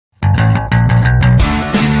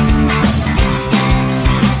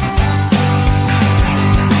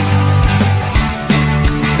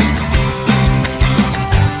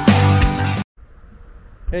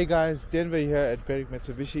Hey guys, Denver here at Berwick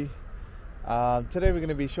Mitsubishi. Today we're going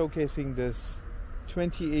to be showcasing this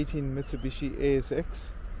 2018 Mitsubishi ASX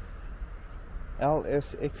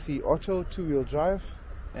LSXC Auto 2-wheel drive,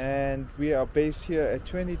 and we are based here at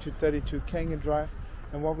 20-32 Kangan Drive.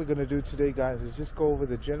 And what we're going to do today, guys, is just go over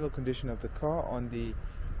the general condition of the car on the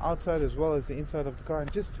outside as well as the inside of the car,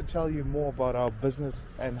 and just to tell you more about our business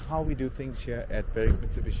and how we do things here at Berwick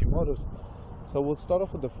Mitsubishi Motors. So we'll start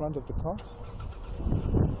off with the front of the car.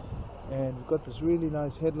 And we've got this really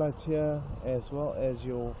nice headlights here, as well as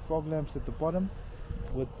your fog lamps at the bottom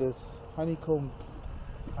with this honeycomb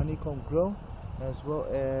grille, as well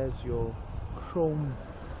as your chrome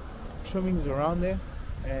trimmings around there,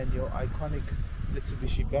 and your iconic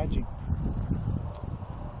Mitsubishi badging.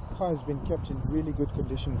 The car has been kept in really good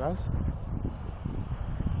condition, guys.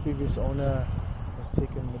 Previous owner has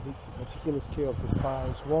taken meticulous care of this car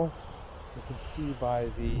as well. You can see by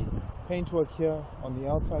the paintwork here on the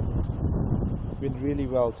outside, it's been really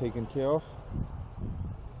well taken care of.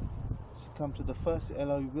 As you come to the first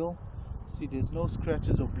alloy wheel, see there's no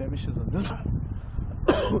scratches or blemishes on this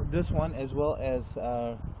one. This one, as well as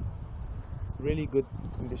really good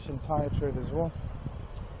condition tire tread as well.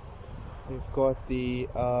 We've got the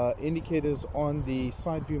indicators on the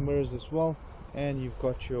side view mirrors as well, and you've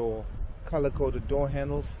got your color coded door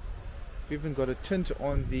handles. We've even got a tint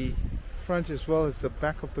on the front as well as the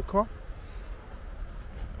back of the car.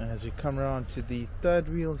 And as you come around to the third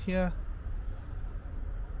wheel here,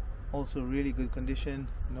 also really good condition,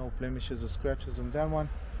 no blemishes or scratches on that one.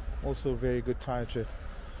 Also very good tire tread.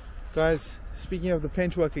 Guys, speaking of the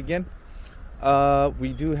paintwork again,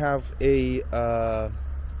 we do have a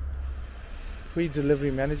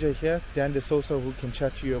pre-delivery manager here, Dan DeSosa, who can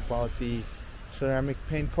chat to you about the ceramic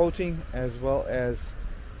paint coating, as well as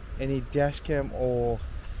any dash cam or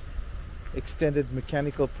extended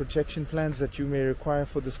mechanical protection plans that you may require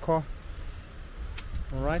for this car.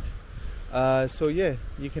 Alright, so yeah,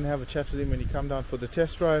 you can have a chat with him when you come down for the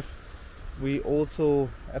test drive. We also,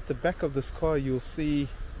 at the back of this car, you'll see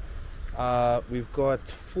we've got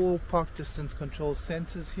 4 park distance control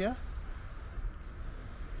sensors here,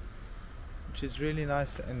 which is really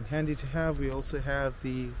nice and handy to have. We also have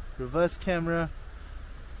the reverse camera,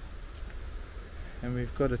 and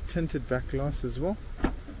we've got a tinted back glass as well.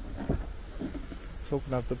 Let's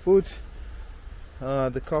open up the boot.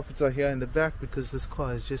 The carpets are here in the back because this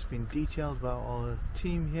car has just been detailed by our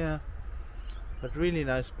team here. But really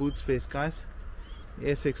nice boot space, guys. The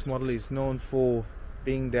ASX model is known for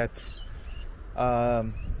being that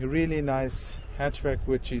really nice hatchback,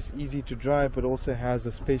 which is easy to drive but also has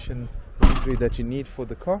a spacious luxury that you need for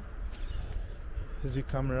the car. As you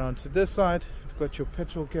come around to this side, you've got your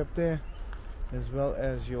petrol cap there, as well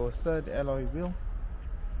as your third alloy wheel.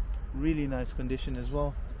 Really nice condition as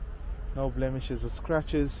well, no blemishes or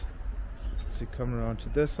scratches. As you come around to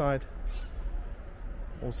this side,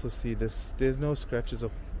 also see this, there's no scratches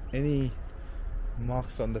or any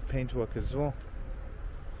marks on the paintwork as well.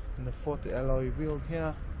 And the fourth alloy wheel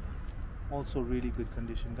here, also really good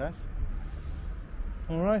condition, guys.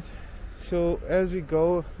 Alright, so as we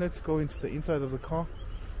go, let's go into the inside of the car.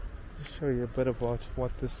 Just show you a bit about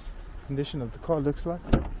what this condition of the car looks like.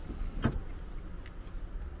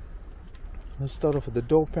 Let's start off with the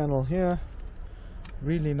door panel here.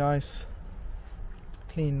 Really nice,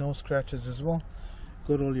 clean, no scratches as well.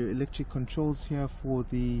 Got all your electric controls here for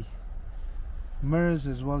the mirrors,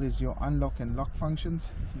 as well as your unlock and lock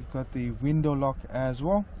functions. You've got the window lock as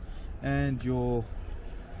well, and your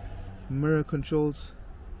mirror controls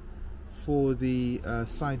for the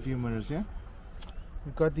side view mirrors here.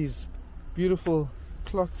 We've got these beautiful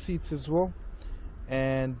cloth seats as well,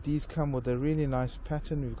 and these come with a really nice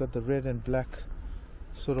pattern. We've got the red and black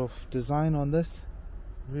sort of design on this.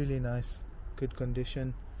 Really nice, good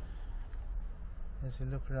condition. As you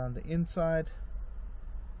look around the inside,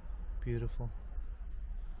 beautiful.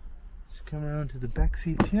 Let's come around to the back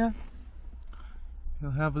seats here.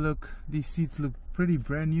 You'll have a look. These seats look pretty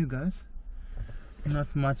brand new, guys.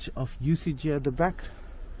 Not much of usage here at the back.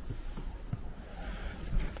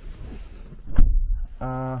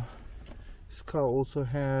 This car also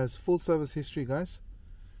has full service history, guys,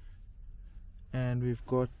 and we've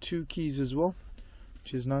got 2 keys as well,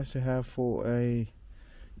 which is nice to have for a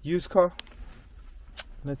used car.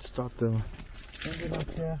 Let's start the engine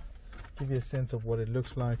up here, give you a sense of what it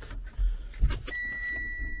looks like. Put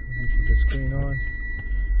the screen on.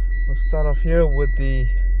 We'll start off here with the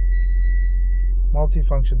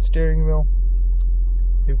multi-function steering wheel.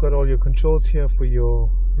 You've got all your controls here for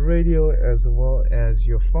your radio as well as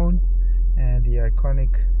your phone, and the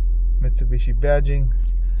iconic Mitsubishi badging,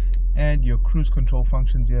 and your cruise control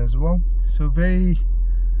functions here as well. So very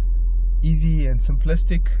easy and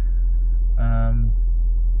simplistic.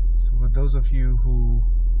 So for those of you who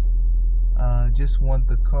just want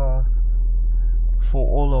the car for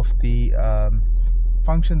all of the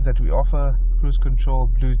functions that we offer, cruise control,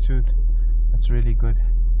 Bluetooth, that's really good.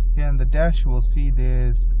 Here on the dash you will see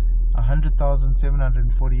there's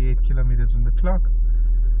 100,748 kilometers on the clock,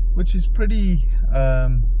 which is pretty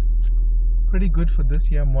good for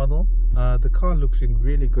this year model. The car looks in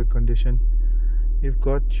really good condition. You've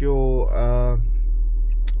got your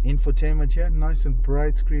infotainment here, nice and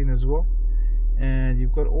bright screen as well, and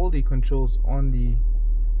you've got all the controls on the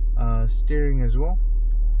steering as well,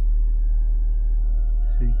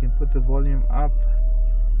 so you can put the volume up.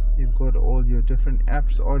 You've got all your different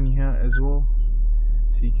apps on here as well,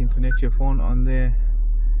 so you can connect your phone on there.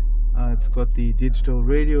 It's got the digital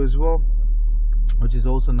radio as well, which is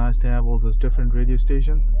also nice to have all those different radio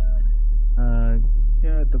stations.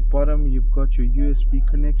 Here at the bottom you've got your USB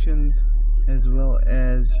connections, as well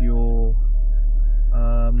as your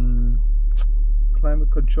climate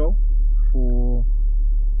control for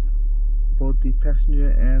both the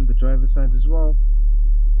passenger and the driver side as well.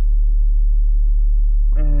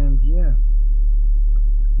 And yeah,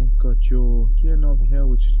 you've got your gear knob here,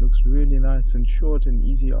 which looks really nice and short and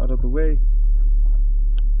easy out of the way,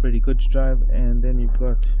 pretty good to drive. And then you've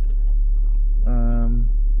got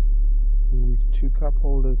these two cup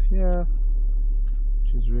holders here,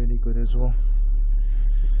 which is really good as well.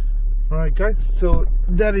 Alright guys, so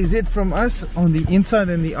that is it from us on the inside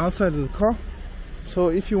and the outside of the car. So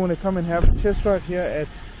if you want to come and have a test drive here at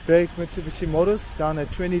Berwick Mitsubishi Motors down at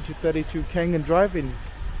 20-32 Kangan Drive in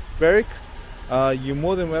Berwick, you're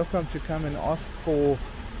more than welcome to come and ask for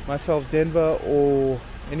myself, Denver, or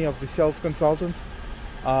any of the sales consultants.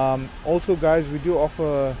 Also guys, we do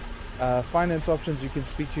offer finance options. You can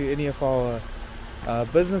speak to any of our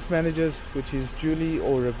business managers, which is Julie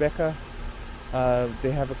or Rebecca.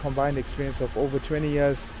 They have a combined experience of over 20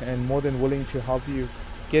 years and more than willing to help you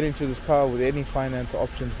get into this car with any finance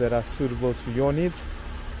options that are suitable to your needs.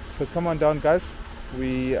 So come on down guys,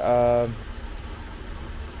 we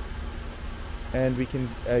can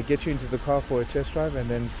get you into the car for a test drive and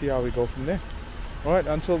then see how we go from there. Alright,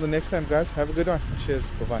 until the next time guys, have a good one. Cheers,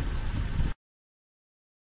 bye bye.